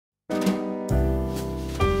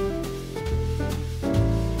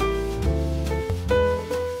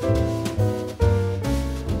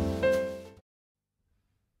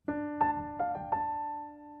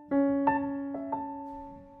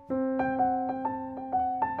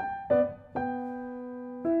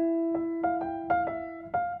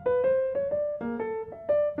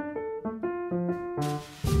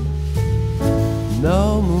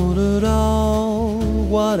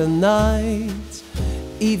what a night.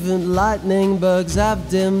 Even lightning bugs have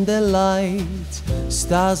dimmed their light.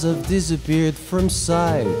 Stars have disappeared from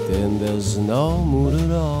sight, and there's no mood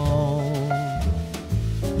at all.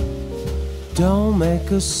 Don't make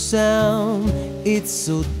a sound, it's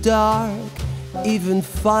so dark. Even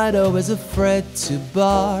Fido is afraid to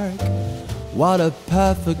bark. What a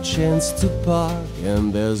perfect chance to park,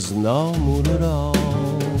 and there's no mood at all.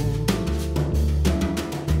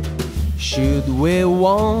 Should we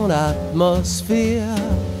want atmosphere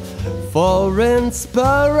for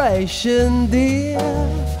inspiration, dear?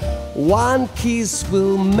 One kiss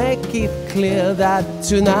will make it clear that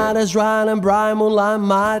tonight is right and bright moonlight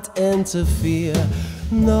might interfere.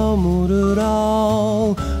 No mood at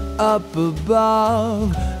all up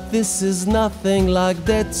above. This is nothing like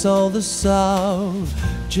they told us of.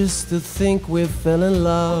 Just to think we fell in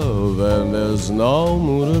love, and there's no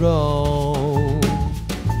mood at all.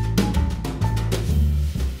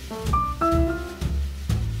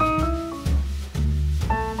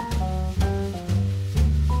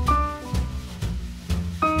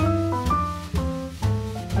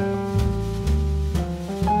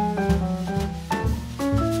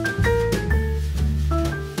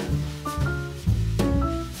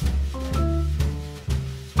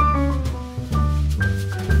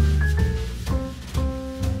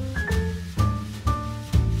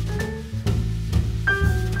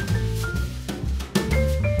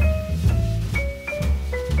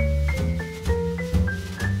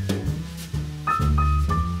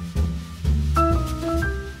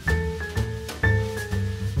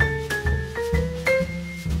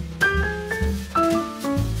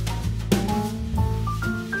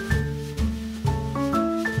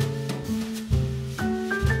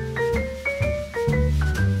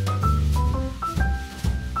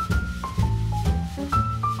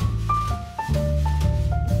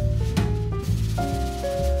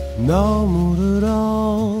 No mood at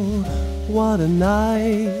all, what a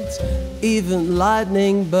night. Even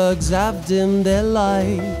lightning bugs have dimmed their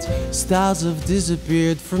light. Stars have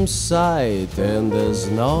disappeared from sight, and there's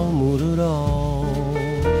no mood at all.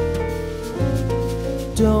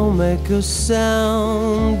 Don't make a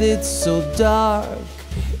sound, it's so dark.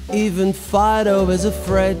 Even Fido is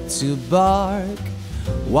afraid to bark.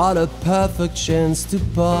 What a perfect chance to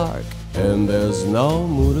park, and there's no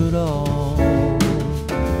mood at all.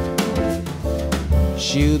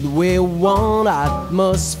 Should we want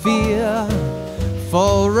atmosphere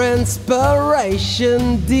for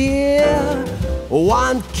inspiration, dear?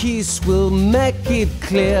 One kiss will make it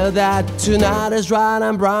clear that tonight is right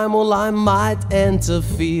and bright moonlight might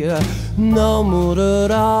interfere. No mood at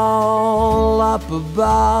all up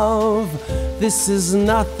above. This is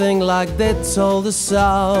nothing like they told us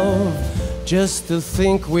of. Just to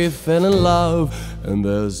think we fell in love, and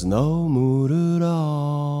there's no mood at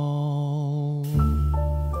all.